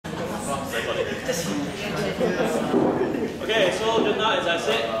Okay, so just now, as I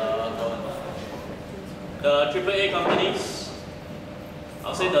said, the AAA companies,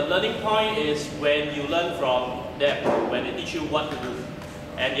 I'll say the learning point is when you learn from them, when they teach you what to do.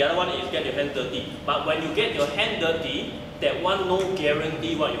 And the other one is get your hand dirty. But when you get your hand dirty, that one no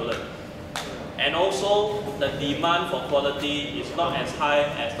guarantee what you learn. And also, the demand for quality is not as high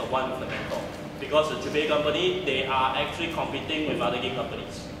as the one with the mentor. Because the AAA company, they are actually competing with other game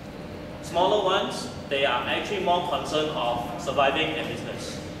companies. Smaller ones, they are actually more concerned of surviving and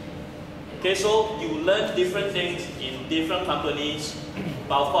business. Okay, so you learn different things in different companies,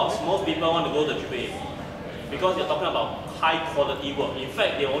 but of course, most people want to go to AAA because you're talking about high quality work. In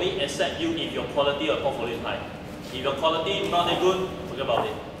fact, they only accept you if your quality or portfolio is high. If your quality not that good, forget about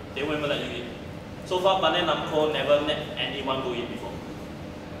it. They won't even let you in. So far, Bandai Namco never let anyone go in before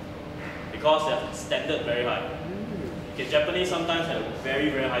because their standard very high. Okay, Japanese sometimes have very,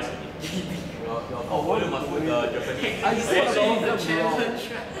 very high standard. Your portfolio must put the Japanese.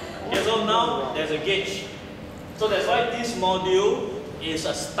 Okay, so now there's a gauge. So that's why this module is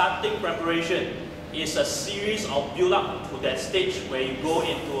a starting preparation. It's a series of build up to that stage where you go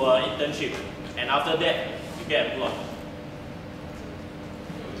into an internship. And after that, you get employed.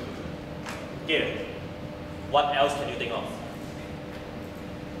 Okay, what else can you think of?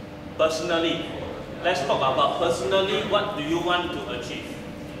 Personally, let's talk about personally, what do you want to achieve?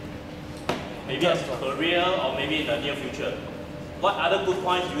 Maybe as a career or maybe in the near future. What other good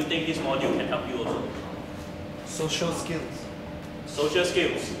points do you think this module can help you also? Social skills. Social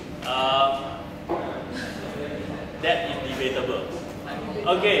skills. That is debatable.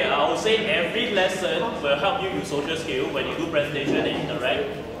 Okay, I would say every lesson will help you use social skill when you do presentation and interact,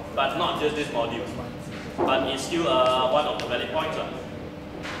 but not just this module. But it's still one of the valid points.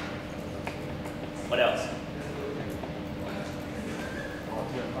 What else?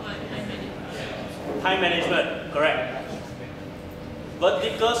 Time management, correct.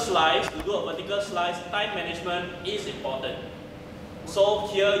 Vertical slice, to do a vertical slice, time management is important. So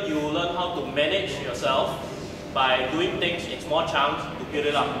here you learn how to manage yourself by doing things in small chunks to build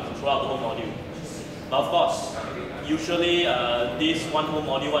it up throughout the whole module. But of course, usually this one whole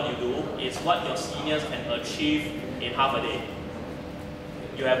module, what you do is what your seniors can achieve in half a day.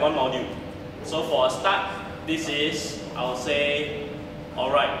 You have one module. So for a start, this is, I would say,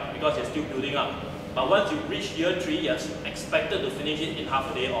 alright, because you're still building up. But once you reach year 3, you're expected to finish it in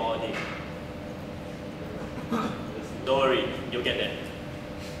half a day or a day. Don't worry, you'll get there.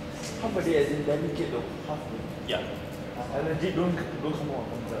 Half a day as in dedicate though, half a day. Yeah. I legit don't come out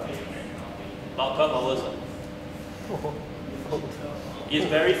from the... About 12 hours. It's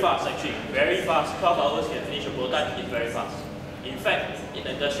very fast actually, very fast. 12 hours you can finish a prototype, it's very fast. In fact, in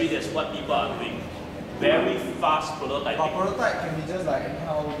the industry, that's what people are doing. Very fast prototyping. But prototype can be just like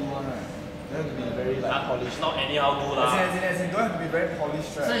anyhow do one, right? It doesn't have to be very like polished. Not anyhow do lah. As in, don't have to be very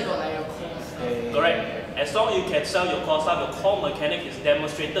polished, right? So you got like your core stuff. Correct. As long as you can sell your core stuff, your core mechanic is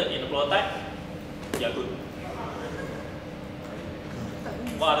demonstrated in the prototype, you're good.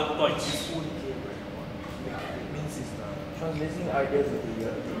 What other good points? Translating ideas into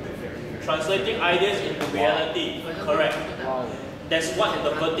reality. Translating ideas into reality. Correct. Wow. That's what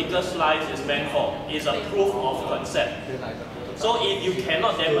the vertical slice is meant for. It's a proof of concept. So if you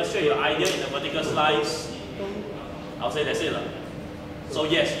cannot demonstrate your idea in a vertical slice, I'll say that's it. So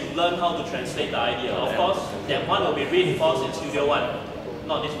yes, you learn how to translate the idea. Of course, that one will be reinforced in Studio One,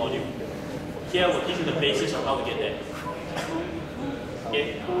 not this module. Here we'll teach you the basics of how to get there.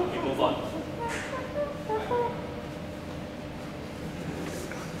 Okay, we move on.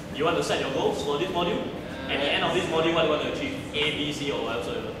 You want to set your goals for this module? At the end of this module, what do you want to achieve? A, B, C, or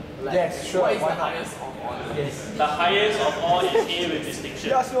whatsoever? Yes, sure. What is the Why not? highest of all? Yes. The highest of all is A with distinction.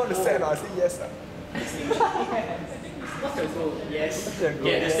 You ask me on the set, I say yes. What's your goal? Yes.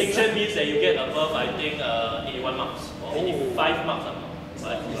 Yeah, distinction means that you get above, I think, 81 marks or 85 marks.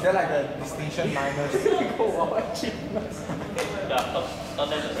 Is there like a distinction minus? Yeah, not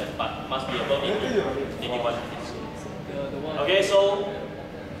 10%, but must be above 81. Okay, so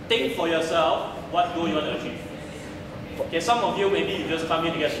think for yourself what goal you want to achieve. Okay, some of you maybe you just come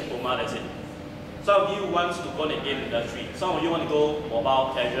here to get a diploma, that's it. Some of you want to go in the game industry. Some of you want to go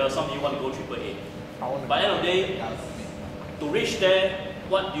mobile, casual. Some of you want to go AAA. But at the end of the day, to reach there,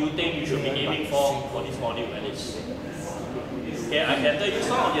 what do you think you should be aiming for this module at least? Okay, I can tell you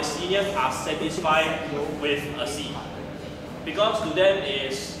some of your seniors are satisfied with a C. Because to them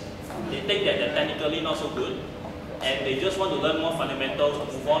is, they think that they're technically not so good and they just want to learn more fundamentals to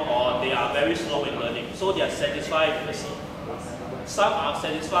move on, or they are very slow in learning. So they are satisfied with a C. Some are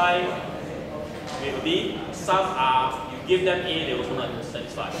satisfied with B, some are, you give them A, they also not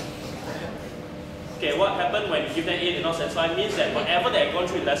satisfied. Okay, what happened when you give them A, they're not satisfied means that whatever they have gone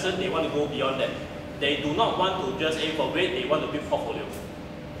through in lesson, they want to go beyond that. They do not want to just aim for grade, they want to build portfolio.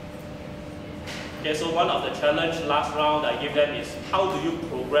 Okay, so one of the challenge last round I gave them is how do you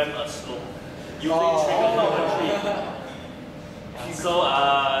program a slope using trigonometry. So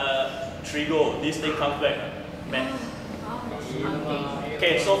trigo, this thing comes back. Man.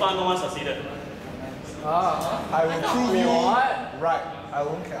 Okay, so far no one succeeded. I will prove you right. I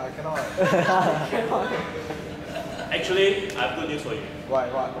won't. I cannot. Actually, I have good news for you.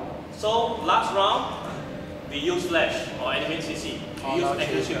 What? So last round, we use Flash or Animate CC. We use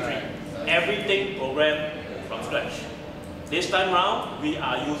ActionScript 3. Everything programmed from scratch. This time round, we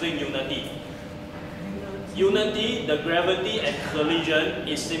are using Unity. Unity, the gravity and collision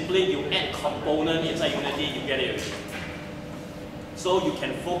is simply you add component inside Unity, you get it already. So you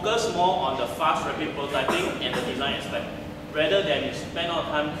can focus more on the fast rapid prototyping and the design aspect, rather than you spend all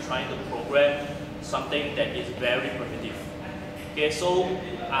time trying to program something that is very primitive. Okay, so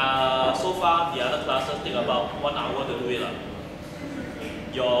so far the other classes take about 1 hour to do it.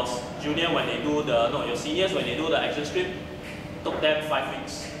 Your junior when they do your seniors when they do the ActionScript took them 5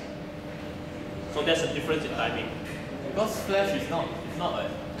 weeks. So that's the difference in timing. Because Flash is not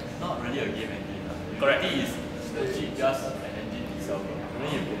really a game engine. Correct. It is legit just an engine itself.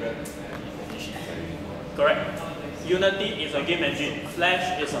 Only you program Correct. Unity is a game engine.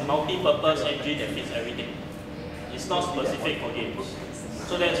 Flash is a multi-purpose engine that fits everything. It's not specific for games.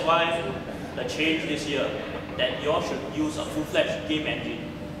 So that's why the change this year that you all should use a full-fledged game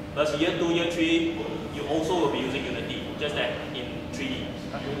engine. Because year 2, year 3, you also will be using Unity, just that in 3D.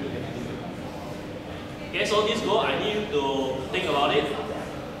 Okay, so this goal, I need you to think about it.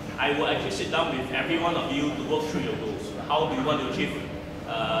 I will actually sit down with every one of you to work through your goals. How do you want to achieve it,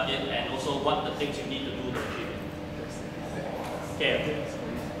 and also what the things you need to do to achieve it. Okay,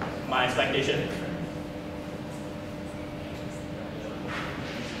 my expectation.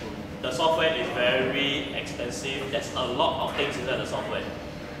 The software is very expensive. There's a lot of things inside the software.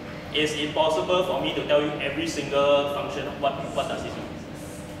 It's impossible for me to tell you every single function of what does it do.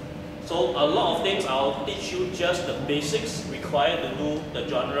 So a lot of things I'll teach you just the basics required to do the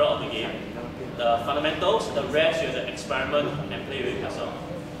genre of the game. The fundamentals, the rest you have to experiment and play with yourself.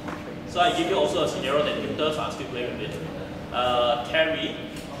 So I give you also a scenario that tutors are still playing with it. Terry,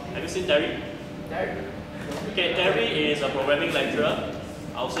 have you seen Terry? Okay, Terry is a programming lecturer.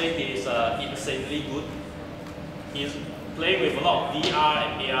 I'll say he's insanely good. He's playing with a lot of VR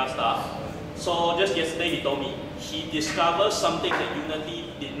and AR stuff. So just yesterday he told me he discovered something that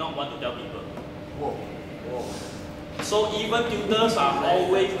Unity did not want to tell people. Whoa. So even tutors are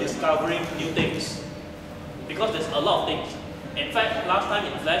always discovering new things because there's a lot of things. In fact, last time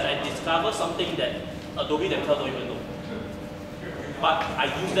in Flash I discovered something that Adobe themselves don't even know. But I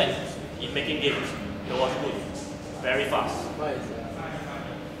used that in making games. It was good, very fast. What is it?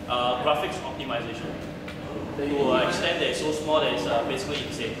 Graphics optimization. To an extent that it's so small that it's basically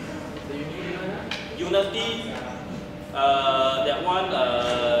insane. The Unity one? Unity, that one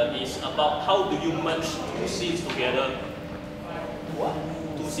is about how do you merge two scenes together. What?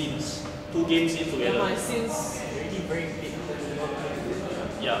 Two game scenes together. My scenes already very big.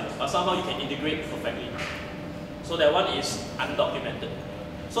 Yeah, but somehow you can integrate perfectly. So that one is undocumented.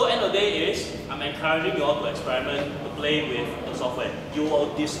 So end of the day is, I'm encouraging you all to experiment, to play with the software. You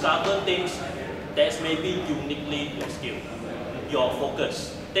will discover things that's maybe uniquely your skill, your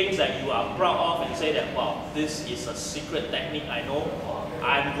focus. Things that you are proud of and say that, wow, this is a secret technique I know,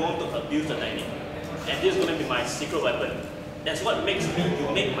 I'm going to abuse the technique. And this is going to be my secret weapon. That's what makes me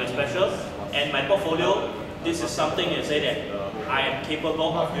unique, my special. And my portfolio, this is something you say that I am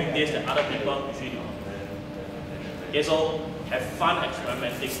capable of doing this that other people usually do. Okay, so have fun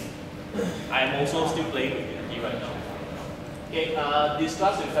experimenting. I am also still playing with Unity right now. Okay,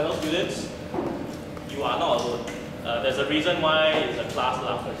 discuss with fellow students. You are not alone. There's a reason why it's a class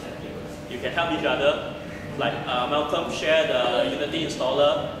lah. You can help each other. Like Malcolm shared the Unity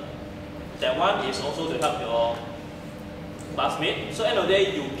installer. That one is also to help your classmate. So end of the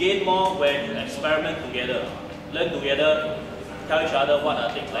day, you gain more when you experiment together, learn together, tell each other what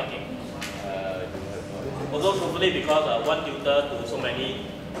are things lacking. Also, truthfully, because one tutor to so many,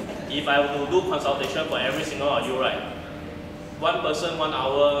 if I were to do consultation for every single of you, right? One person, 1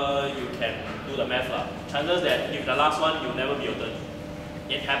 hour, you can do the math lah. Chances that if the last one, you'll never be your turn.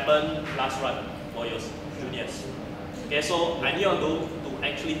 It happened last run for your juniors. Okay, so I need you to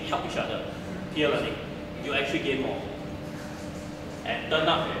actually help each other. Peer learning. You actually gain more. And turn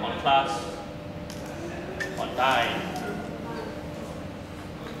up on class, on time.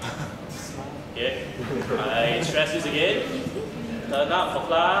 Okay, I stress this again. Turn up for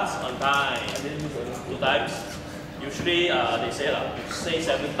class on time. 2 times. Usually they say you say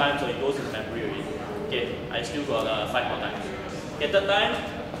 7 times so it goes in memory already. Okay, I still got 5 more times. Okay, third time,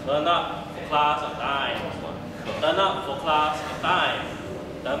 turn up for class on time. Turn up for class on time.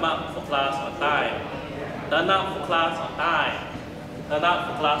 Turn up for class on time. Turn up for class on time. Turn up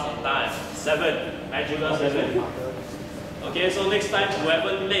for class on time. 7. Magical 7. Okay, so next time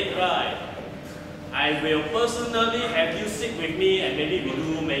whoever late, right? I will personally have you sit with me and maybe we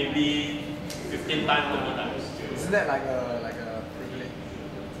do maybe 15 times, 20 times. Isn't that like a privilege?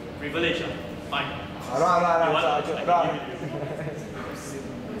 Privilege, fine. No. You want?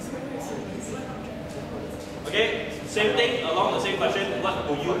 Okay, same thing along the same question. What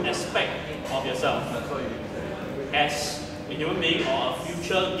do you expect of yourself as a human being or a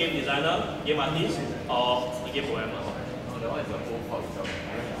future game designer, game artist, or a game programmer?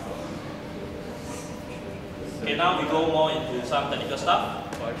 Okay, now we go more into some technical stuff.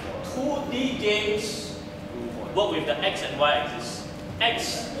 2D games work with the X and Y axis.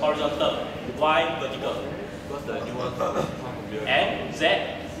 X horizontal, Y vertical. And Z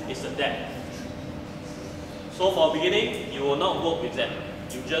is the depth. So for beginning, you will not work with Z.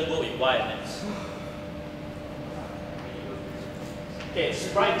 You just work with Y and X. Okay,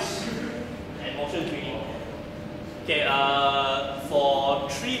 sprites and motion 3D. Okay, for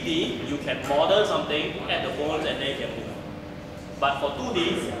 3D, you can model something, add the bones, and then you can move. But for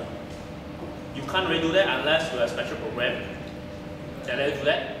 2D, you can't really do that unless you have a special program that lets you do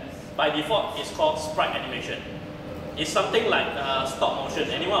that. By default, it's called sprite animation. It's something like stop motion.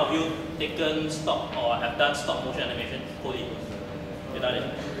 Any one of you taken stop or have done stop motion animation? Cody, you done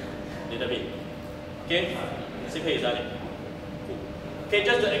it? Little bit. Okay, CK is done it. Cool. Okay,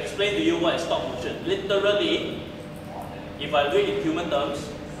 just to explain to you what is stop motion. Literally, if I do it in human terms,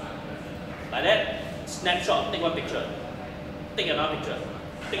 like that, snapshot, take one picture, take another picture,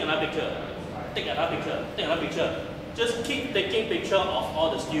 take another picture, take another picture, take another picture. Just keep taking picture of all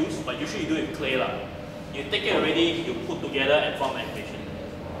the stills, but usually you do it with clay lah. You take it already, you put together and form animation.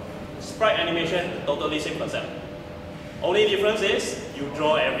 Sprite animation, totally same concept. Only difference is you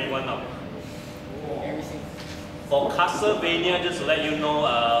draw everyone up. For Castlevania, just to let you know,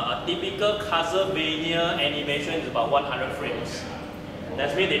 a typical Castlevania animation is about 100 frames.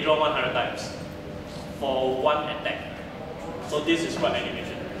 That means they draw 100 times for one attack. So this is sprite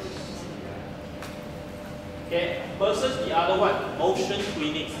animation. Okay, versus the other one, motion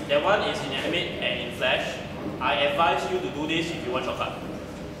twinning. That one is in Animate and in Flash. I advise you to do this if you want shortcut.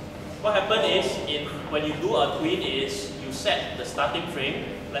 What happens is, when you do a twin is, you set the starting frame,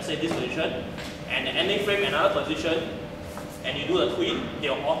 let's say this position, and the ending frame another position, and you do the twin,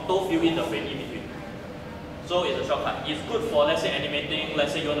 they'll auto fill in the frame in between. So it's a shortcut. It's good for, let's say, animating,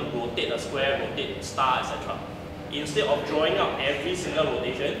 let's say you want to rotate a square, rotate star, etc. Instead of drawing out every single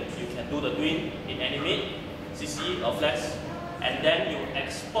rotation, you can do the twin in Animate, CC or Flash, and then you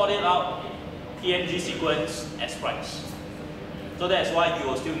export it out PNG sequence as sprites. So that's why you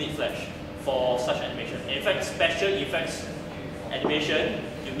will still need Flash for such animation. In fact, special effects animation,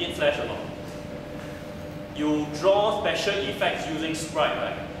 you need Flash a lot. You draw special effects using sprite,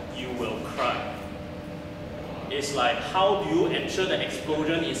 right? You will cry. It's like, how do you ensure the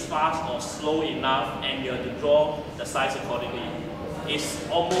explosion is fast or slow enough and you have to draw the size accordingly? It's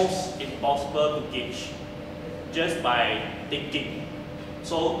almost impossible to gauge just by thinking.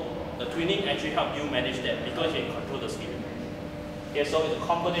 So the twinning actually helps you manage that because you can control the speed. Okay, so it's a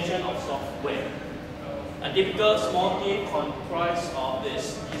combination of software. A typical small team comprises of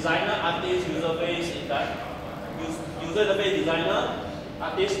this designer, artist, user base, user interface designer,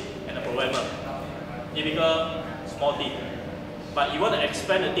 artist, and a programmer. Typical small team. But you want to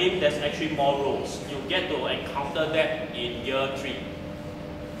expand the team, there's actually more roles. You get to encounter that in year 3.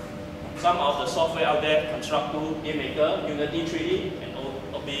 Some of the software out there, Construct2, GameMaker, Unity 3D, and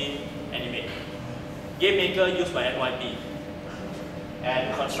OB Animate. GameMaker used by NYP,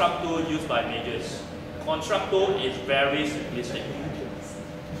 and Construct2 used by majors. Construct2 is very simplistic.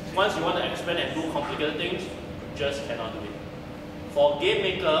 Once you want to expand and do complicated things, you just cannot do it. For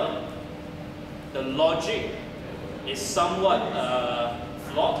GameMaker, the logic is somewhat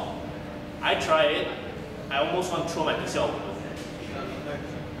flawed. I try it, I almost want to throw my PC out.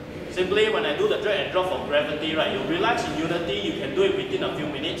 Simply when I do the drag and drop for gravity, right, you realize in Unity you can do it within a few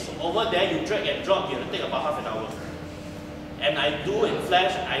minutes. Over there you drag and drop, you have to take about half an hour. And I do in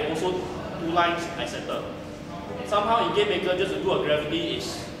Flash, I also 2 lines I settle. Somehow in GameMaker just to do a gravity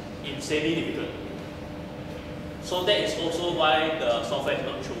is insanely difficult. So that is also why the software is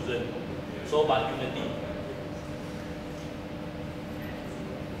not chosen. So but Unity.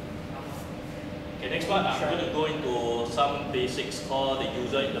 Okay, next one, I'm going to go into some basics called the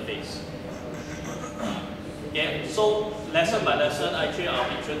user interface. Okay, so lesson by lesson, actually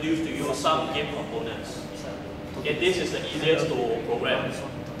I'll introduce to you some game components. Okay, this is the easiest to program,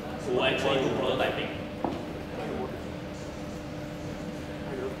 to actually do prototyping.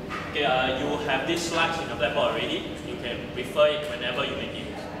 Okay, you have these slides in the blackboard already. You can refer it whenever you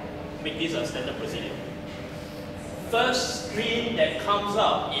make this a standard procedure. First screen that comes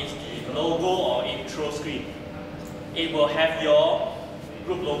up is the logo or intro screen. It will have your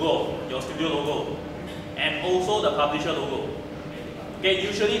group logo, your studio logo, and also the publisher logo. Okay,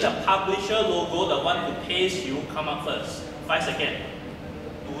 usually the publisher logo, the one who pays you, come up first. 5 seconds.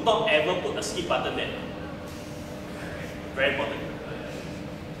 Do not ever put a skip button there. Very important.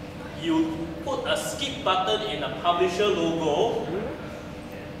 You put a skip button in a publisher logo,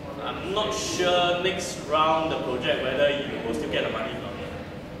 I'm not sure next round the project whether you will still get the money or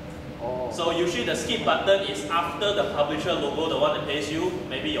not. So usually the skip button is after the publisher logo, the one that pays you,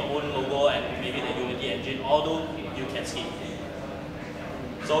 maybe your own logo and maybe the Unity engine, although you can skip.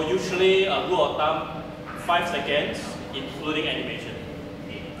 So usually a rule of thumb, 5 seconds, including animation.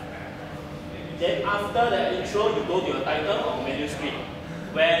 Then after the intro, you go to your title or menu screen,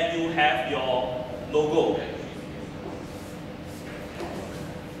 where you have your logo.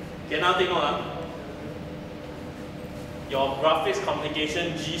 Okay, now take note. Your graphics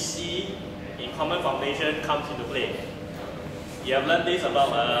communication GC in Common Foundation comes into play. You have learned this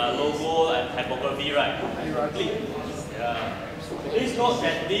about logo and typography, right? Yeah. Please note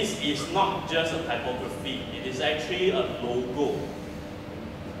that this is not just a typography, it is actually a logo.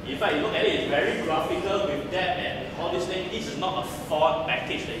 In fact, you look at it, it's very graphical with that and all these things. This is not a font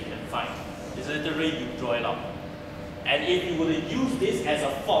package that you can find. It's literally you draw it out. And if you were to use this as a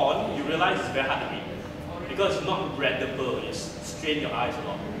font, you realize it's very hard to read. Because it's not readable, it strains your eyes a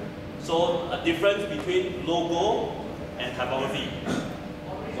lot. So a difference between logo and typography.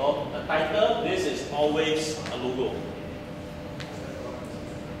 So the title, this is always a logo.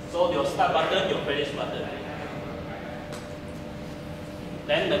 So your start button, your finish button.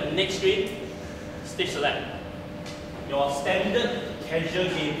 Then the next screen, stage select. Your standard casual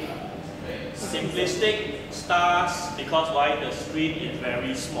game. Simplistic stars, because why? The screen is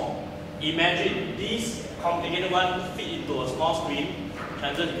very small. Imagine this complicated one fit into a small screen,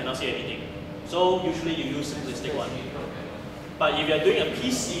 chances you cannot see anything. So usually you use simplistic one. But if you are doing a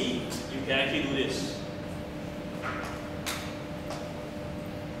PC, you can actually do this.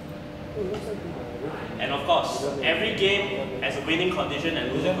 And of course, every game has a winning condition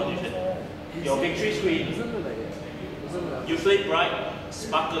and losing condition. Your victory screen, usually bright,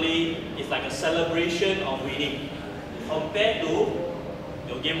 sparkly, it's like a celebration of winning. Compared to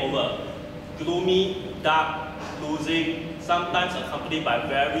your game over, gloomy, dark, losing, sometimes accompanied by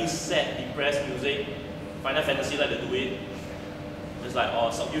very sad, depressed music. Final Fantasy like to do it. It's like, oh,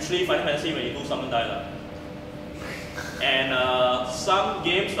 so usually Final Fantasy when you do someone die. And some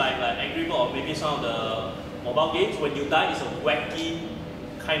games like Angry Birds or maybe some of the mobile games, when you die, it's a wacky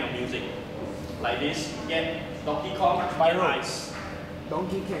kind of music. Like this, get Donkey Kong, get ice.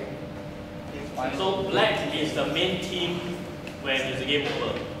 Donkey Kong. So black is the main theme when it's a game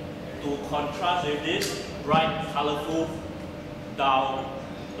over. To contrast with this, bright, colorful, dull,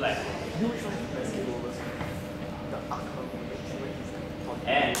 black.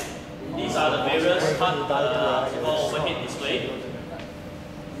 And these are the various parts for overhead display.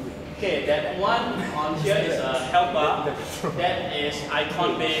 Okay, that one on here is a health bar. That is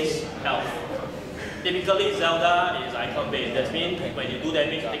icon-based health. Typically, Zelda is icon-based. That means when you do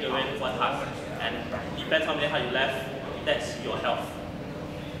damage, you take away 1 heart. And depends how many heart you left, that's your health.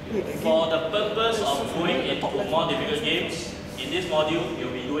 For the purpose of going into more difficult games, in this module,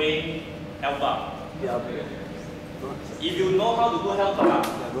 you'll be doing health bar. If you know how to do health bar,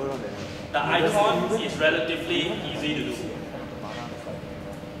 the icon is relatively easy to do.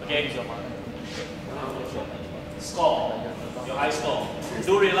 Okay? Score, your high score.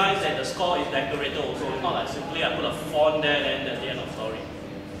 Do realize that the score is decorated also. It's not like simply I put a font there and that's the end of the story.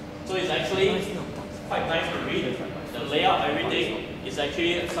 So it's actually quite nice to read. The layout, everything is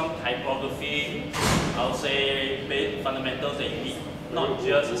actually some typography, I would say, fundamentals that you need. Not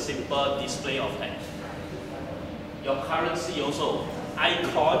just a simple display of text. Your currency also.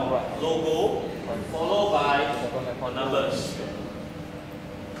 Icon, logo, followed by numbers.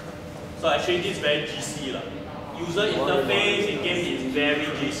 So actually this is very GC. User interface in games is very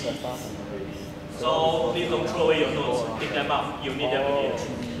GC. So please don't throw away your notes. Take them out. You need them again.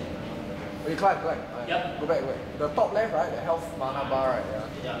 Wait, Clive. Yep. Go back. The top left, right? The health mana bar, right?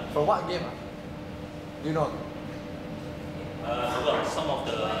 Yeah. From what game? Do you know? Some of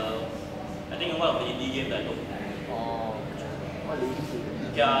the I think one of the indie games I know. Oh.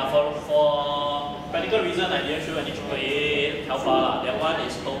 Yeah, for practical reason, I didn't show any AAA Alpha lah. That one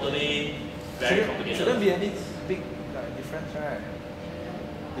is totally very complicated. Shouldn't be any big like, difference, right?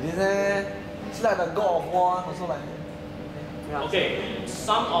 It is it's like the God of War also like. Okay,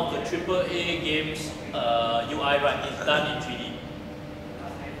 some of the AAA games UI right is done in 3D.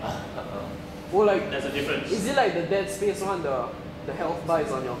 Oh, like, There's a difference. is it like the Dead Space one, the health bar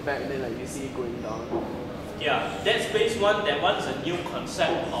is on your back, then like you see it going down? Yeah, Dead Space 1, that one is a new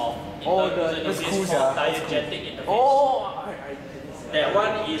concept of user that's interface cool, called yeah. diegetic interface. Oh, That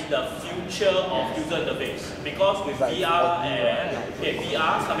one is the future of user interface because with VR and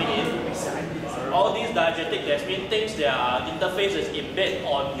VR coming in, all these diegetic, that means things that are interfaces embed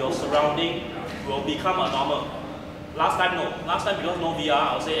on your surrounding will become a normal. Last time no. Last time because no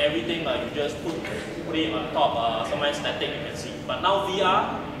VR, I'll say everything you just put it on top, somewhere static you can see. But now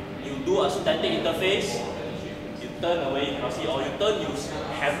VR, you do a static interface, you turn away, you can see, or you turn, you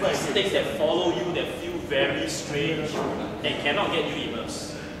have these things that follow you that feel very strange. They cannot get you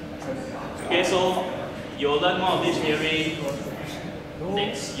immersed. Okay, so you'll learn more of this theory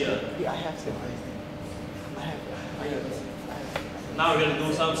next year. I have some. Now we're going to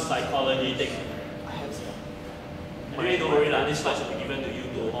do some psychology thing. Anyway, don't worry, this slide should be given to you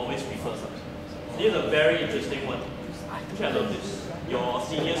to always refer. This is a very interesting one. Actually, I love this. Your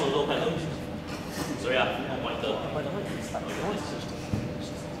seniors also kind of. So yeah, pointer.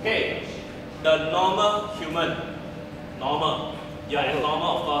 Okay, the normal human. Normal. Yeah,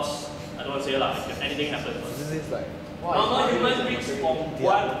 normal of course. I don't want to say that if anything happens. This is like. Normal human reads from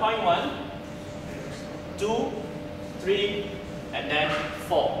 1.1, 2, 3, and then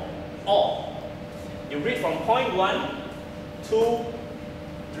 4. Or you read from point 1, 2,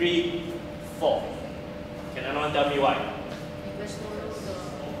 3, 4. Can anyone tell me why? English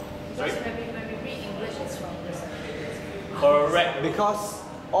Sorry? when we read English, it's from this. Correct. Because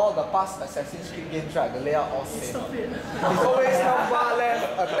all the past Assassin's Creed games, right, the layout all same. It's always down bar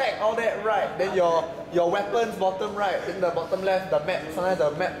left, attack, all that right. Then your weapons bottom right, then the bottom left, the map, sometimes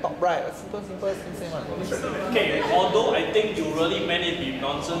the map top right. Simple, same one. Okay, although I think you really meant it to be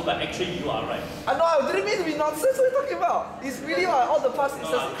nonsense, but actually you are right. No, I didn't mean to be nonsense. What are you talking about? It's really like all the past No,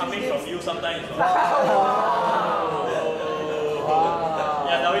 Assassin's Creed coming games. from you sometimes. Wow.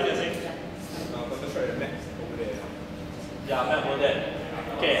 Yeah, now what you saying? Yeah, map over there.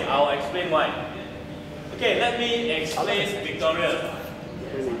 Okay, I'll explain why. Okay, let me explain Victoria.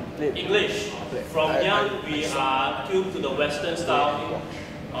 English. From young, we are tuned to the Western style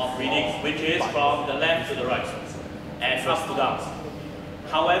of reading, which is from the left to the right and up to down.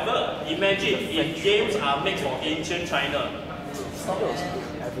 However, imagine if games are made from ancient China.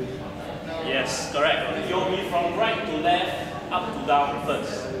 Yes, correct. You'll be from right to left, up to down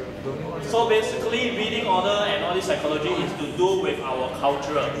first. So basically, reading order and all this psychology is to do with our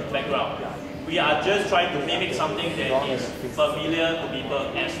cultural background. We are just trying to mimic something that is familiar to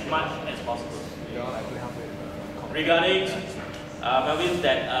people as much as possible. Regarding Melvin,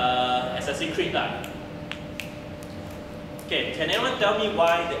 that Assassin's Creed that. Okay, can anyone tell me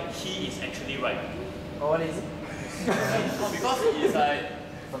why that he is actually right? Oh, what is it? Because it's like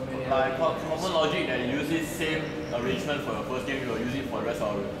common logic that you use this same arrangement for your first game, you will use it for the rest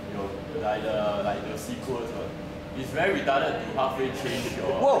of your like the sequels. It's very retarded to halfway change your.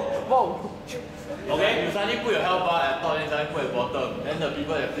 Whoa! Okay? You suddenly put your health bar at top, then suddenly put at bottom. Then the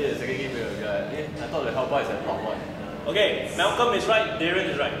people that play the second game will be like, I thought the health bar is at top one. Okay, Malcolm is right, Darren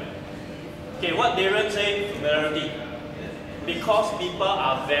is right. Okay, what Darren say, familiarity. Because people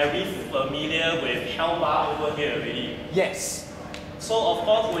are very familiar with health bar over here already. Yes. So of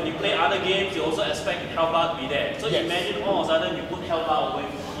course, when you play other games, you also expect health bar to be there. So Yes. imagine all of a sudden you put health bar over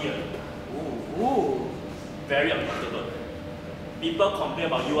here. Ooh. Very uncomfortable. People complain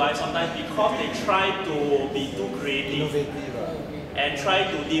about UI sometimes because they try to be too creative Innovative. and try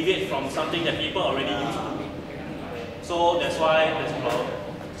to deviate from something that people already used to. So that's why there's a problem.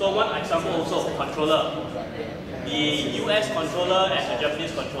 So one example also, controller. The US controller and the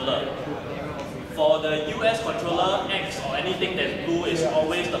Japanese controller. For the US controller, X or anything that's blue is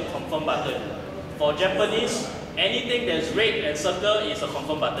always the confirm button. For Japanese, anything that's red and circle is a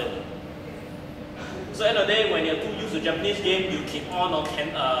confirm button. So at the end of the day, when you're too used to Japanese game, you keep on or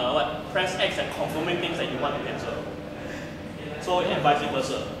press X and confirming things that you want to cancel. So and vice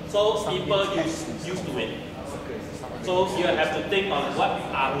versa. So people used to it. So you have to think on what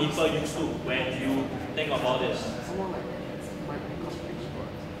are people used to when you think about this.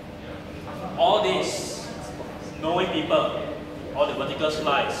 All this, knowing people, all the vertical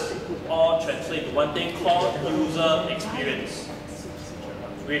slides, all translate to one thing called user experience.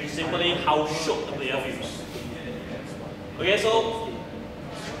 which is simply how shook the player feels. Okay, so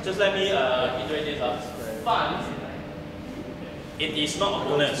just let me iterate this up. Fun, it is not a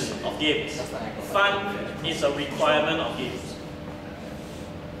bonus of games. Fun is a requirement of games.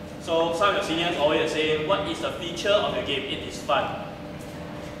 So some of your seniors always say, what is the feature of your game? It is fun.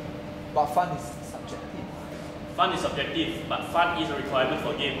 But fun is subjective. Fun is subjective, but fun is a requirement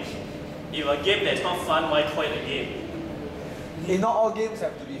for games. If a game that's not fun, why call it a game? Not all games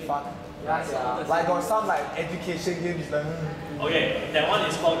have to be fun. Yeah. Like got some like education games like. Okay, that one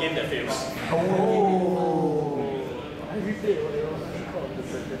is called game that fails. Oh. I replay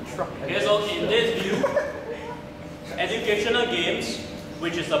the truck. Okay, so in this view, educational games,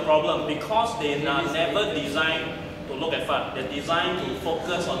 which is the problem, because they are never designed to look at fun. They're designed to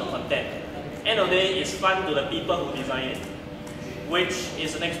focus on the content. End of the day, it's fun to the people who design it. Which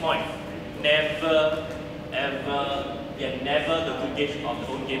is the next point. Never, ever, they're never the good gauge of the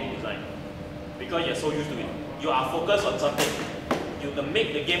own game design. Because you're so used to it. You are focused on something. You can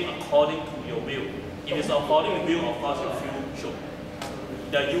make the game according to your will. If it's according to your will, of course you feel shook.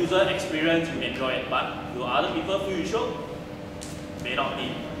 The user experience, you enjoy it, but do other people feel you shook? May not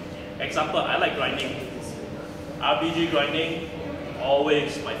be. Example, I like grinding. RPG grinding,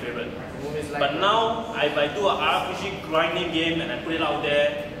 always my favorite. But now, if I do an RPG grinding game and I put it out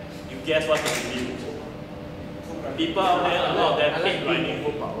there, you guess what the review? People out there, a lot of them hate grinding.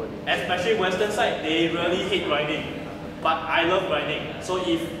 Especially Western side, they really hate grinding. But I love grinding. So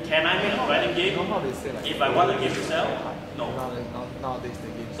can I make a grinding game? If I want a game to sell? No. Nowadays the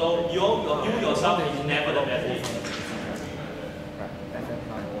game. So you yourself is never the best game.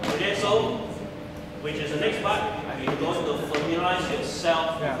 Okay, so which is the next part, you're going to familiarize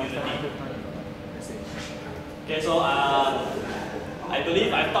yourself with Unity. Okay, so I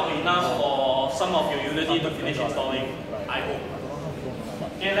believe I've talked enough for some of your Unity to finish installing, I hope.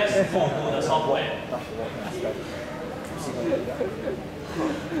 Okay, let's go to the software.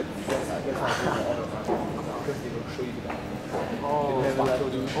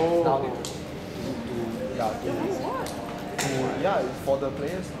 Yeah, for the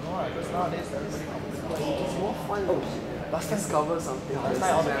players, no, because nowadays everybody It's more fun. Last time discover something.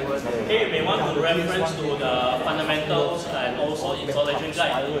 Okay, you may want to reference to the fundamentals and also installation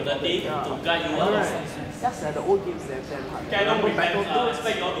guide to Unity to guide you along. That's like the old games that are hard. Okay, I don't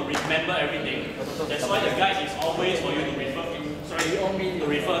expect you all to remember everything. That's why the guide is always for you to refer to. To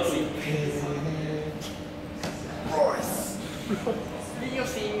refer to.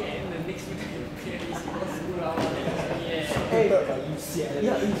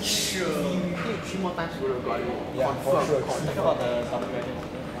 Sure. 3 more times we would have got it. Yeah, for sure. Think about the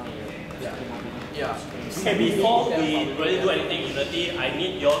Yeah. Okay, before we really do anything in Unity, I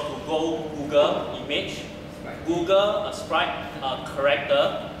need you all to go Google image, Google a sprite, a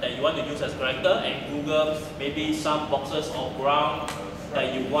character that you want to use as character, and Google maybe some boxes or ground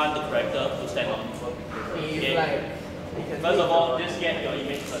that you want the character to stand on. Okay. First of all, just get your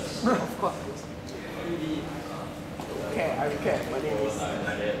image first. Of course. Okay, I care. My name is.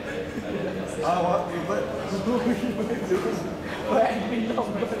 what? Where admin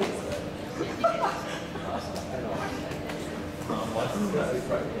numbers?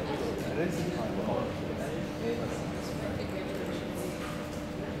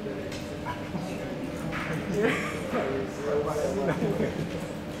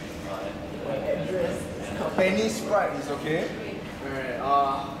 Penny Sprite is okay. Alright,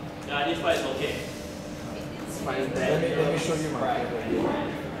 Yeah, this part is okay. it's fine. Let me show you my favorite game.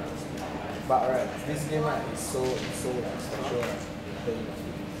 But right, this game right is so like special right.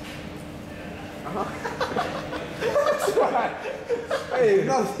 Hey,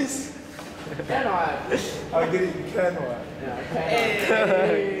 no this. Can what? I'll get it. You can what? Yeah,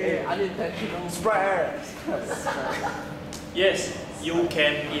 hey, unintentional. Sprite. Yes, you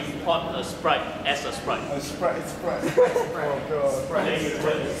can import a sprite as a sprite. A Sprite. Oh god. Then you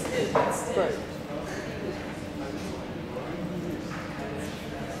turn it. Sprite.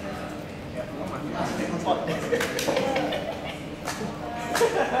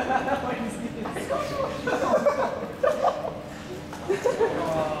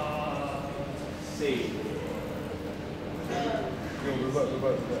 See.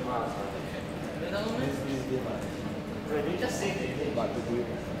 Revert. This game You just say it. but to do it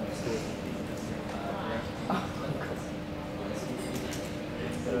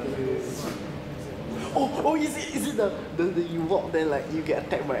Oh, is it the you walk then like you get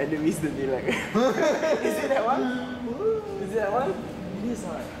attacked by enemies then they like is it that one? Is it that one? It is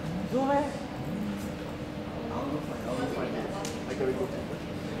right. No man. I'll find it. I gotta go.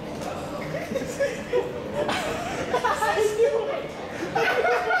 I knew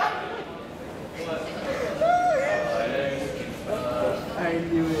it.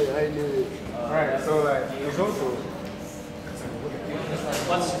 can do it. Right, so like you go to.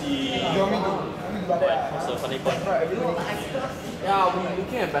 What's the You want me to what's the funny part? Yeah, we're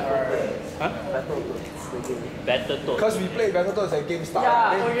looking at Battletoads. Huh? Battletoads, the game. Battletoads. Because we played Battletoads at GameStar.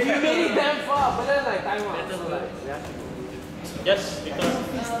 Yeah, then- you made it damn far, but then like time out. So like, we have to do it. Yes, because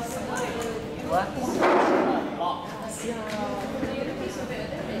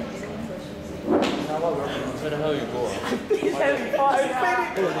where the hell you go? Please let me pause. Let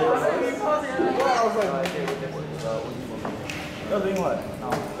me pause. I was like, you're doing what?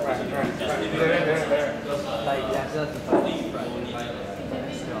 Like, yeah, just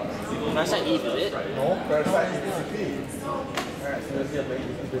Parasite Eve, is it? No, Parasite is basically.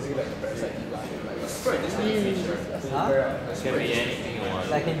 Basically like a Parasite. Can be anything you want.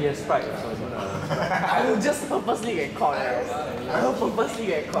 like can be a sprite or something. I will just purposely get caught. I will purposely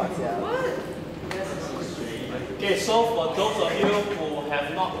get caught. Yeah. Okay, so for those of you who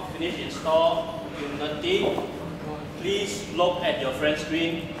have not finished install Unity, please look at your friend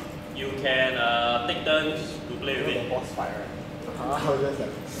screen. You can take turns to play with it. Boss fight, right? I was just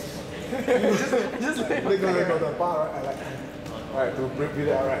like. just like they go the bar, right? I like. Alright, to breathe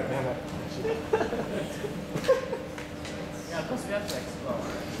it out, right? Then like. Yeah, because we have to explore.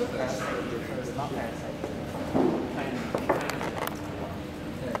 It's not Parasite.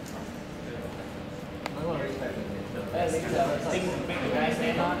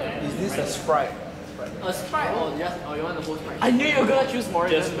 Is this a sprite? A sprite or you want the whole sprite? I knew you were gonna choose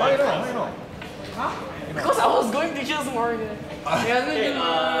Morgan. Just Why not? Why not? Because I was going to choose Morgan. Okay,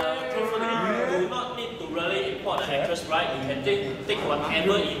 truthfully, you do not need to really import the actress, right? You can take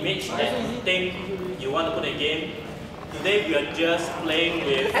whatever image that you think you want to put in a game. Today we are just playing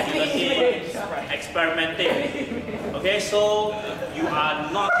with Unity, experimenting. Okay, so you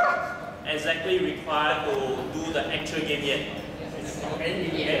are not exactly required to do the actual game yet. Okay?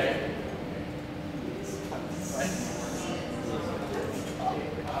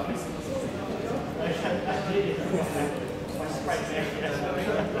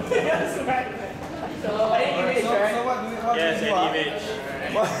 Yes, any image.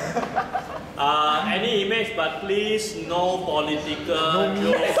 Any image, but please no political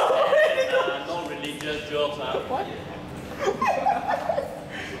jokes and no religious jokes. What?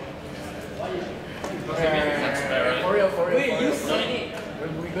 For real. Wait, you said it.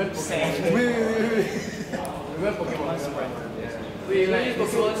 We got Pokemon. We got Pokemon Sprite. Wait, like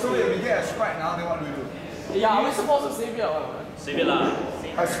Pokemon. So if we get a sprite now, then what do we do? Yeah, we're supposed to save it. Save it lah.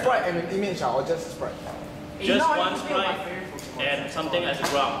 A sprite and an image or just a sprite? Just one sprite and something as a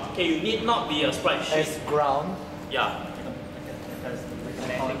ground. Okay, you need not be a sprite sheet. As ground. Yeah.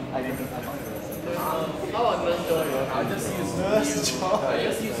 How about Nurse? I'll just use Nurse. I'll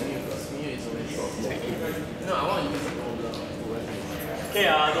just use Mew because Mew is already. No, I want to use Okay,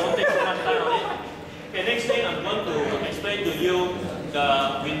 don't take too much time on it. Okay, next thing I'm going to explain to you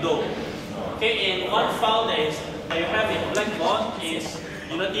the window. Okay, in one file that you have in Blackboard is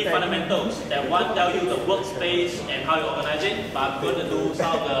Unity fundamentals. That one tell you the workspace and how you organize it, but I'm going to do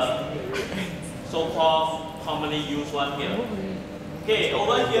some of the so-called commonly used one here. Okay,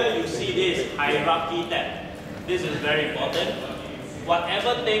 over here you see this hierarchy tab. This is very important.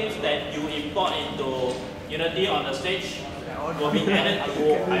 Whatever things that you import into Unity on the stage will be added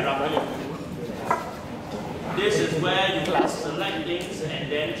to hierarchy. This is where you can select things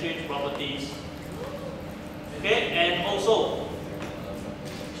and then change properties. Okay, and also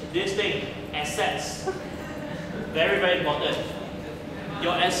this thing, assets. Very important.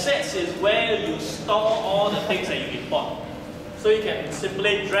 Your assets is where you store all the things that you import. So you can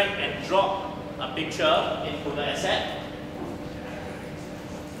simply drag and drop a picture into the asset.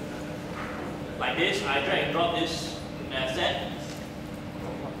 Like this, I drag and drop this asset.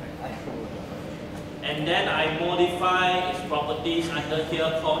 And then I modify its properties under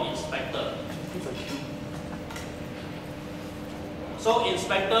here called inspector. So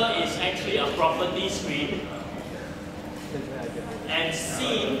inspector is actually a property screen. And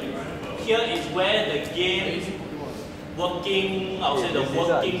scene here is where the game working, I would say the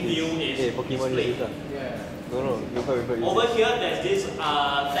working view is displayed. Over here there's this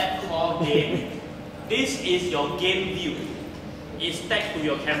tab called game. This is your game view. It's tagged to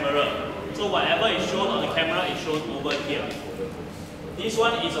your camera. So whatever is shown on the camera is shown over here. This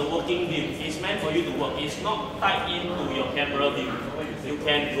one is a working view. It's meant for you to work. It's not tied into your camera view. You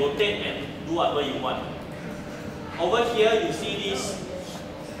can rotate and do whatever you want. Over here you see this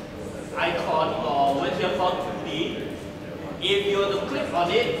icon or what here called 2D. If you were to click on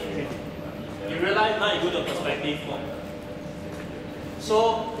it, you realize now you go to perspective mode.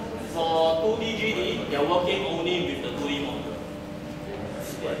 So for 2D GD, you're working only with the 2D mode.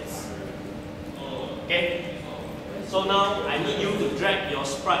 sprites. Okay? So now I need you to drag your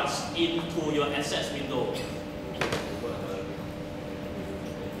sprites into your assets window.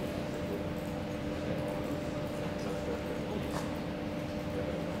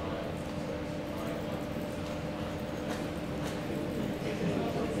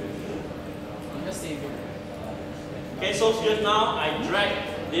 Okay, so just now I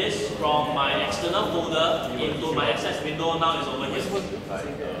drag this from my external folder into my assets window. Now it's over here. I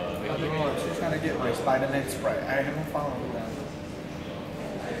don't know, I'm still trying to get my Spider-Man sprite. I haven't found one.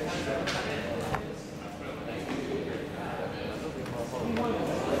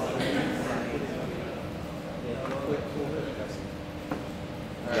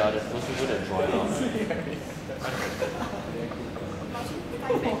 Yeah, there's those people that draw it out.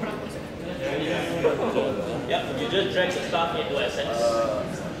 Yep, you just drag the stuff into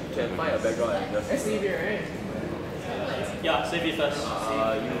assets. Can find a background and just Yeah, save it first.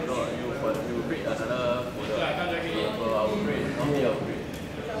 you create another folder. For example, I will create normally I will create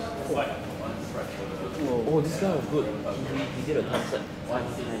What? one sprite folder. Oh, this guy was good. He did a time set.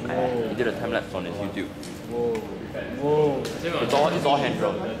 He did a time lapse on his YouTube. Whoa. It's all hand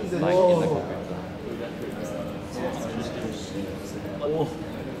drawn, like in the computer.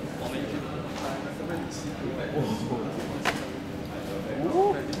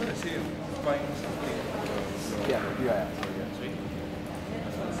 Yeah.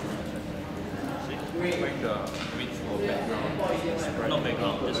 Not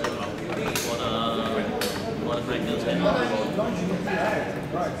background, just background. For the characters and Launch Unity,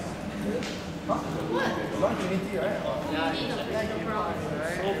 right?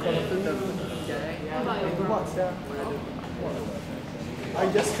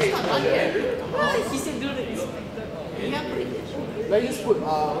 I just hate He said do the inspector. Yeah, put it. Like just put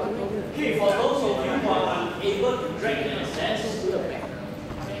Okay, for those of you who are unable to drag the assets,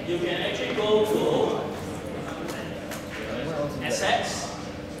 you can actually go to Assets,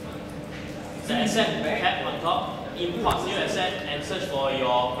 the Asset tab on top, import new asset and search for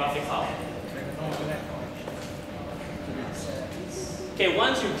your graphic file. Okay,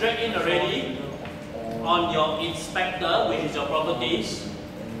 once you drag in already, on your inspector, which is your properties,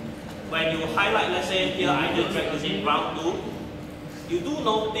 when you highlight, let's say here I just drag this in round 2, you do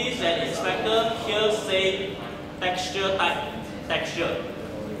notice that inspector here say texture type, texture.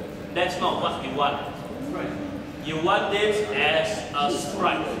 That's not what you want. You want this as a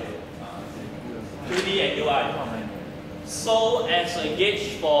sprite, 2D and UI. So as a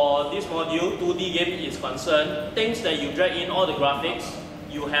gauge for this module, 2D game is concerned, things that you drag in all the graphics,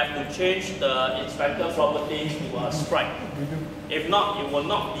 you have to change the inspector property to a sprite. If not, it will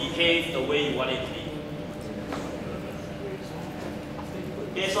not behave the way you want it to be.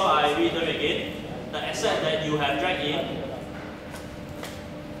 Okay, so I reiterate again. The asset that you have dragged in,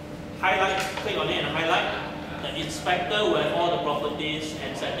 highlight, click on it and highlight. The inspector will have all the properties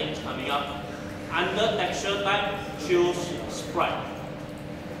and settings coming up. Under texture type, choose sprite.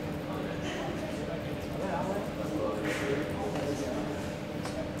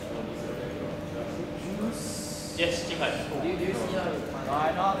 Yes, Jinghai. Do you see how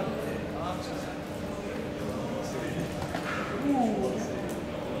I know.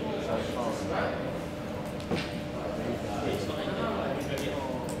 It's not anything.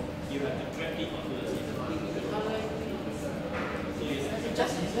 You have to drag it onto the system.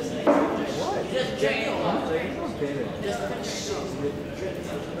 Just drag it on.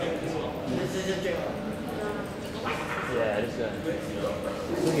 Yeah, this guy.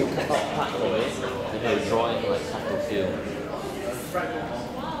 So you cut out parts of it, and you draw in like subtle fill.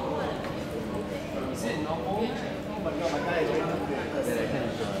 Is it normal? Oh my god, my guy is very good.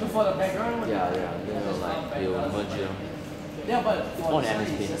 Then For the background? yeah, then you'll like, you'll merge it. Yeah, but On this one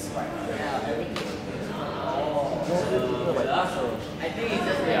MSP. is just right. Yeah, everything. I think it's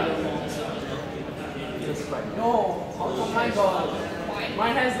just No, oh my god.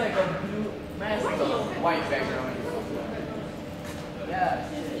 Mine has like a blue, mine has like a white background. Yeah.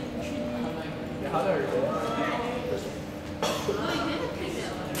 The color.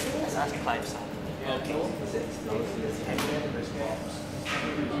 Let's ask Clive. Okay.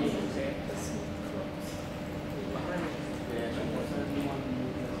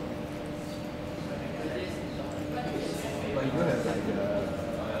 But you don't have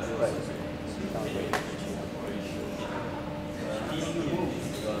like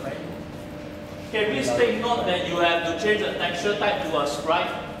Okay, please take note that you have to change the texture type to a sprite.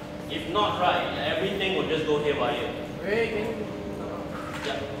 If not, right, everything will just go haywire. Wait, can you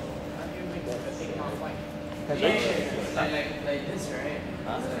Yeah. make the thing not white? Yeah. Like this, right?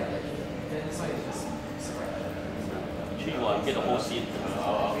 Then this one is just Actually, you get the whole scene.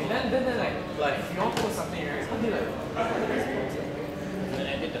 Okay, then like if you want to put something, right? How do you like?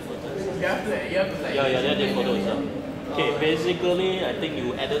 Edit the photos. You have to like Yeah, edit the photo itself. Okay, basically, I think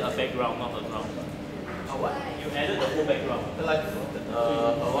you added a background, not a ground. what? You added the whole background. Like,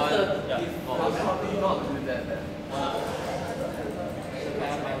 one. Yeah. How do you not do that then?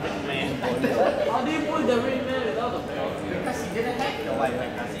 How do you put the ring man without the background? Because he didn't have the white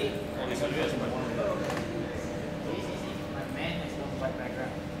background. Oh, it's a US one. My man has no white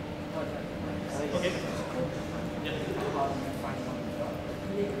background. Okay. Yeah.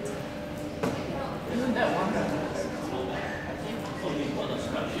 Isn't that one? So you import the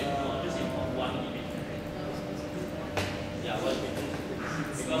spreadsheet or just import one image? Yeah, one image.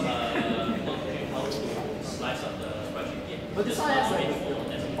 Because I'm not sure how to slice up the spreadsheet yet. But this Just one has one like image for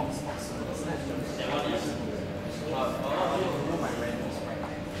that's it. That one is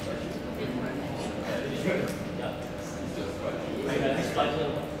yeah. You have this slicer.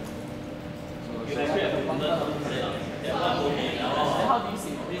 You can create a component of that one will be Then how do you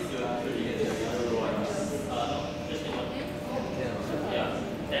see this? just the one. Yeah.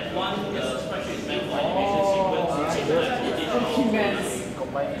 That one, the spreadsheet is meant for animation sequence.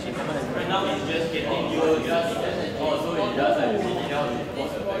 Right now it's just getting you so he does like anything else, he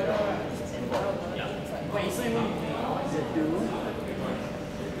puts the background. yeah. Wait, so you mean do?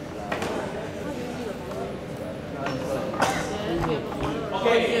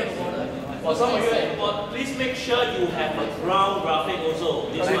 Okay. For some of you, please make sure you have a ground graphic also.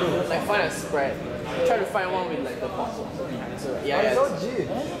 This one. Like find a spread. Try to find one with like the box also behind. So yeah, It's yeah. so G.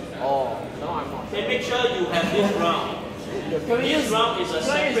 Oh, no, I'm not. Okay, make sure you have this ground. This ground is a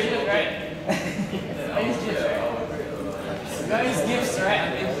separate object. I use GIFs, right? Guys, GIFs, right?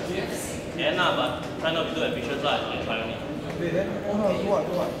 I use GIFs. Yeah, nah, but try not to do ambitious lah. You try only. What?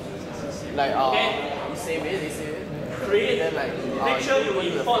 Like, Okay. you save it, you save it. Create. Then like, Make sure you put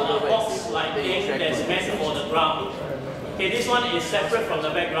in the import folder a where box it's- like then you this drag that's it. meant for the ground. Okay, this one is separate from the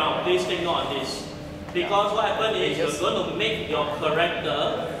background. Please take note of this. Because what happens is you're going to make your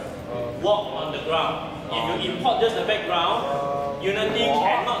character walk on the ground. If you import just the background, Unity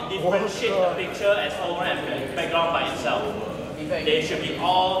cannot differentiate the picture as foreground and background by itself. They should be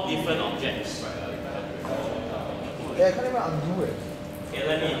all different objects. Yeah, I can't even undo it. Okay,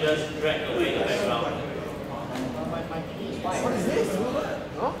 let me just drag away the background. What is this?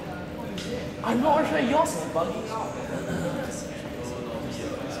 Huh? I'm not sure yours is bugging out.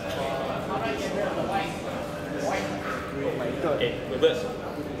 Okay, reverse.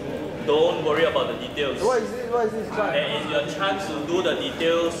 Don't worry about the details. What is this? What is this? There is your chance to do the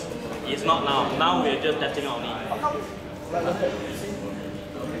details. It's not now. Now we're just testing out only.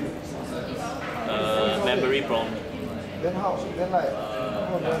 Memory problem. Then how? Then like,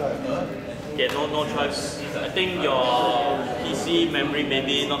 Okay, no choice. I think your PC memory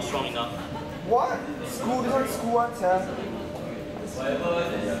maybe not strong enough. what? School, this one school one, yeah.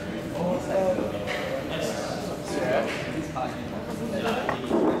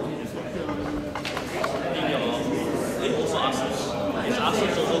 I think your also Asus. Is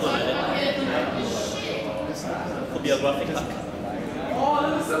Asus also good like that? Could be a graphic card.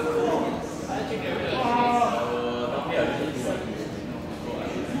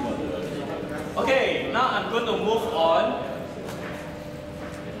 Okay, now I'm going to move on.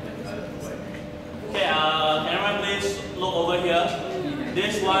 Okay, can everyone please look over here?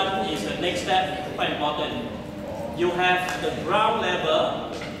 This one is the next step, quite important. You have the ground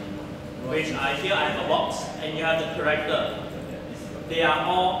level, which here I have a box, and you have the character. They are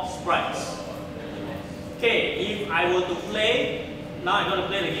all sprites. Okay, if I were to play, now I'm going to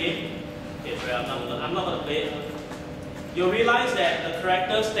play the game. Okay, sorry, I'm not going to play it. You realize that the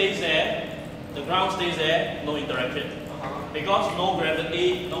character stays there, the ground stays there, no interaction. Because no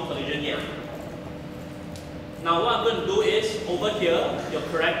gravity, no collision yet. Now what I'm going to do is, over here, your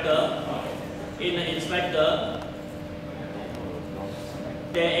character, in the inspector,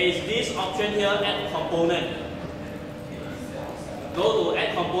 there is this option here, add component. Go to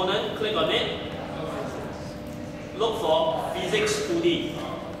add component, click on it. Look for physics 2D.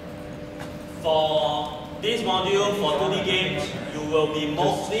 For this module, for 2D games, you will be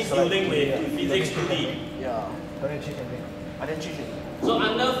mostly dealing with physics 2D. Yeah. Don't need to change anything. I didn't change it. So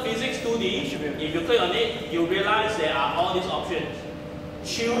under physics 2D, if you click on it, you realize there are all these options.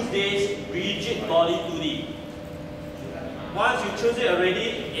 Choose this rigid body 2D. Once you choose it already,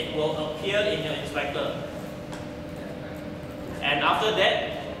 it will appear in your inspector. And after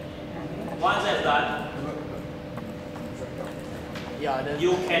that, once that's done, Yeah, then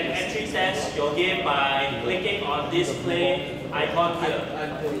you can entry test your game by clicking on this play icon here.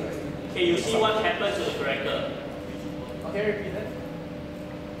 Okay, you see what happens to the character. Can you repeat that?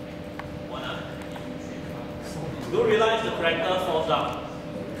 Do realize the character falls down.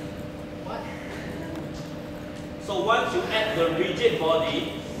 So once you add the rigid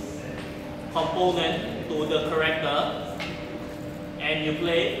body component to the character and you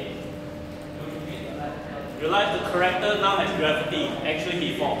play, realize the character now has gravity. Actually,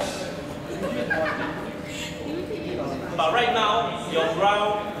 he falls. But right now, your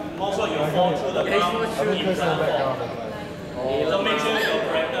ground, also you fall through the ground in infinite fall. So make sure your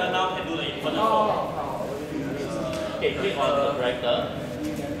character now can do the infinite fall. Okay, click on the character.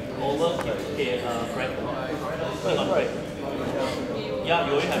 Over here. Okay, character. Click on break. Yeah,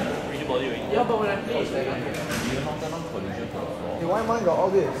 you already have rigid body already. Yeah, but when I play, it's like Hey, why mine got all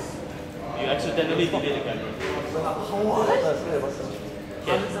this? You accidentally delete the camera.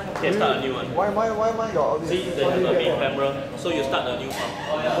 Okay, start a new one. Why mine got all this? See, they have a main camera, so you start a new one.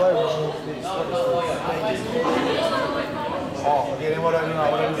 Why remove this? Oh, okay, then what do I do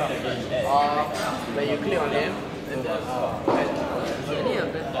now? What do I do now? when you click on him, and then Any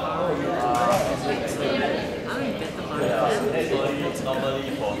of that? I mean, better So it's normally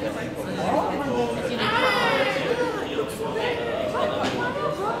for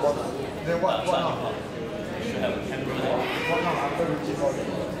Then what now? You should have a camera there. What now after rigid body?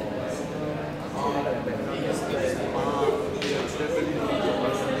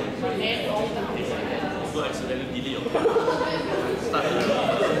 Don't accidentally delete your camera. Start a new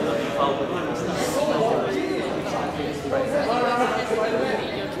file. I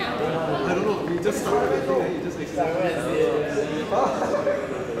don't know, we just started it, then you just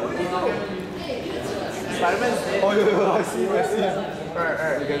Spider-Man's dead. Oh, yeah, I see.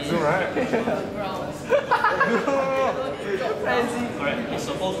 Alright, you can zoom, right? Correct. It's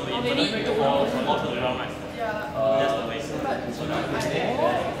supposed to be infinite fall to the ground, right? That's the way.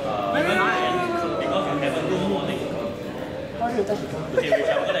 Even I, because you haven't do more thing. Okay, which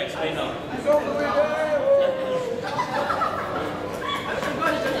I'm going to explain now.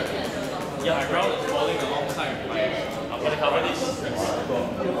 Yeah, my ground is falling alongside with my. I'm going to cover this.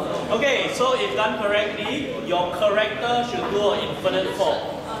 Okay, so if done correctly, your character should do an infinite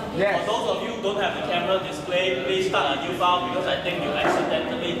fall. Yes. For those of you who don't have the camera display, please start a new file because I think you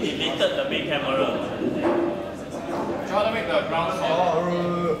accidentally deleted the main camera. Try to make the ground fall.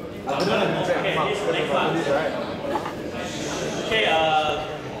 Okay, this next one. Okay,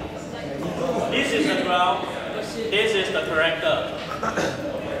 this is the ground, this is the character,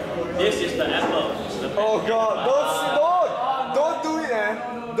 this is the apple. Oh god, don't do it, man.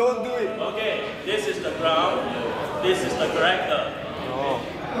 Don't do it. Okay, this is the ground, this is the character.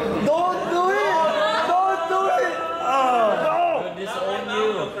 Don't do it! Don't do it! No! Disown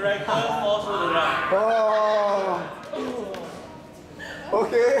you. The character falls to the ground. Oh.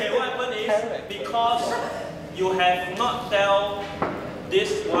 Okay. Okay, what happened is, because you have not tell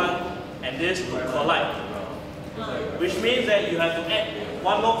this one and this to collide, which means that you have to add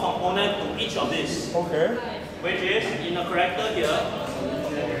one more component to each of this, Okay. which is in the character here.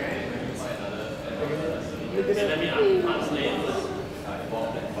 Okay, let me translate.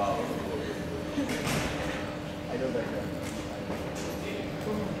 I know that.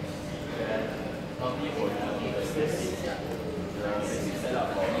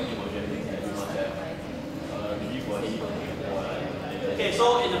 Okay,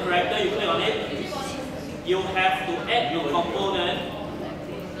 so in the character, you click on it. You have to add your component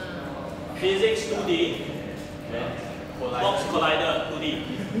physics 2D, box collider 2D.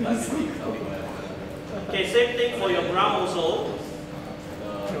 Okay, same thing for your ground also.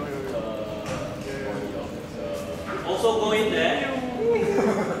 Also go in there.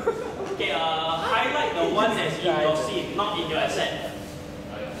 Okay, highlight the one that's in your scene, not in your asset.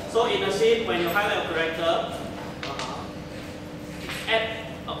 So in the scene, when you highlight a character, add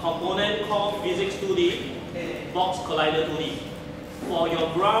a component called physics 2D, box collider 2D. For your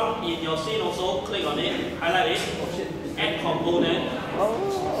ground in your scene also, click on it, highlight it, add component,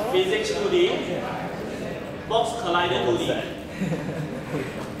 physics 2D, box collider 2D.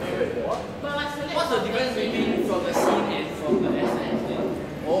 What's the difference between from the scene and from the asset?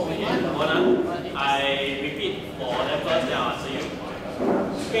 Hold on. I repeat for them first, then I'll answer you.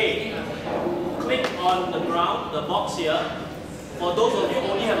 Okay. Click on the ground, the box here. For those of you who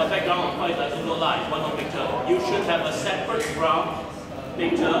only have a background, of course it doesn't look like one whole picture. You should have a separate ground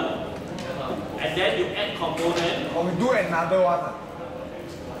picture. And then you add component. Or we do another one.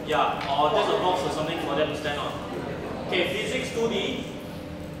 Yeah, or just a box or something for them to stand on. Okay, physics 2D,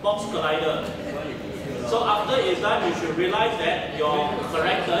 box collider. So after it's done, you should realize that your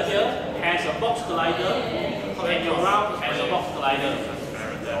character here has a box collider and your ground has a box collider.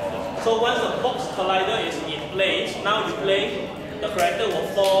 So once the box collider is in place, now you play, the character will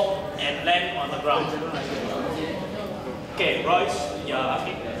fall and land on the ground. Okay, Royce, you're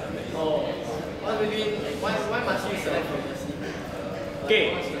asking. Why must you select from the scene? Okay,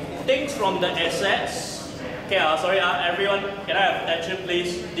 things from the assets. Okay, sorry, everyone, can I have attention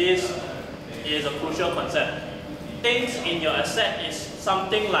please? This is a crucial concept. Things in your asset is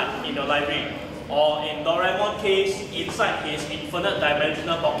something like in your library, or in Doraemon case, inside his infinite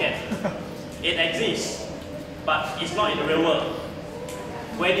dimensional pocket. It exists, but it's not in the real world.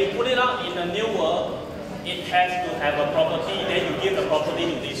 When you put it out in the new world, it has to have a property, then you give the property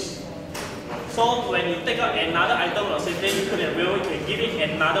to this. So when you take out another item or something, you put it in the real world, you can give it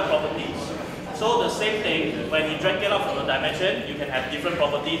another property. So the same thing, when you drag it out from the dimension, you can have different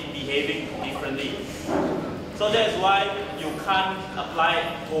properties behaving differently. So that's why you can't apply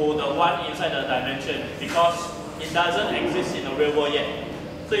it to the one inside the dimension, because it doesn't exist in the real world yet.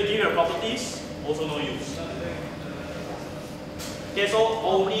 So you give your properties, also no use. Okay, so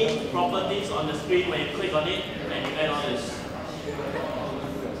only properties on the screen when you click on it and you add on this.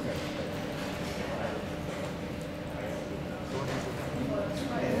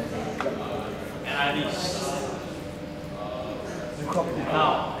 And add this.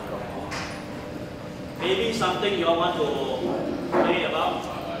 Now, maybe something you all want to play about.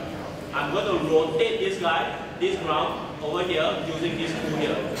 I'm going to rotate this guy, this ground, over here using this tool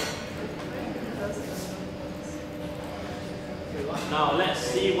here. Now let's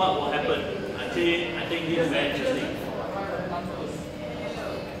see what will happen. Actually, I think this is very interesting.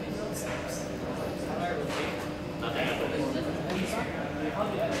 Nothing happened.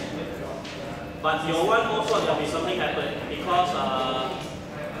 But your one also there will be something happen because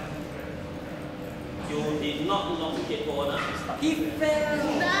you did not locate on. He fell.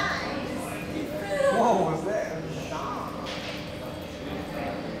 What was that?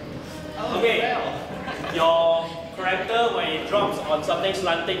 Okay, your character when it drops on something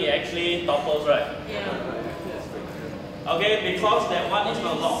slanting, it actually topples, right? Yeah. Okay, because that one is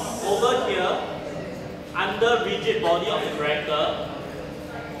not locked. Over here, under rigid body of the character,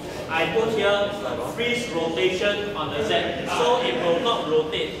 I put here freeze rotation on the Z, so it will not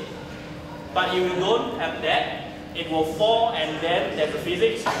rotate. But if you don't have that, it will fall and then there's a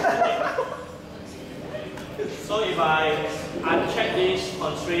physics. So if I uncheck this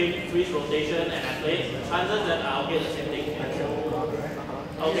constraint, freeze rotation, and I play, chances that I'll get the same thing.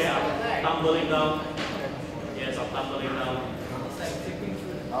 Okay, I'm tumbling down. Yes, I'm tumbling down.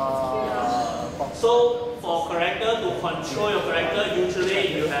 So for character to control your character,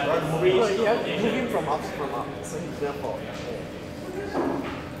 usually you have a freeze You have to move rotation. him from up, so he's therefore.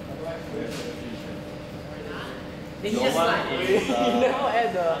 Then he Your just one like. is, You never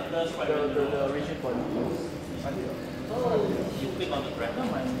add under swipe and the rigid body. you click on the character.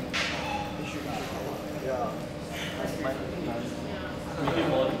 Yeah. Rigid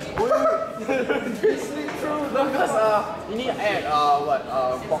body. This is true. No, because you need to add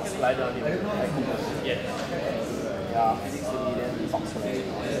box slider on it. Yeah. Yeah, physics to be then box slider.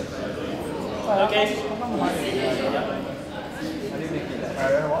 Okay.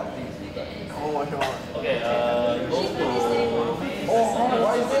 Oh, watch out. Okay, go to Oh,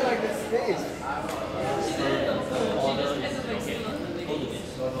 why is it like this face? order. Okay, go to this.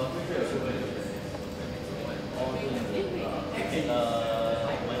 Okay,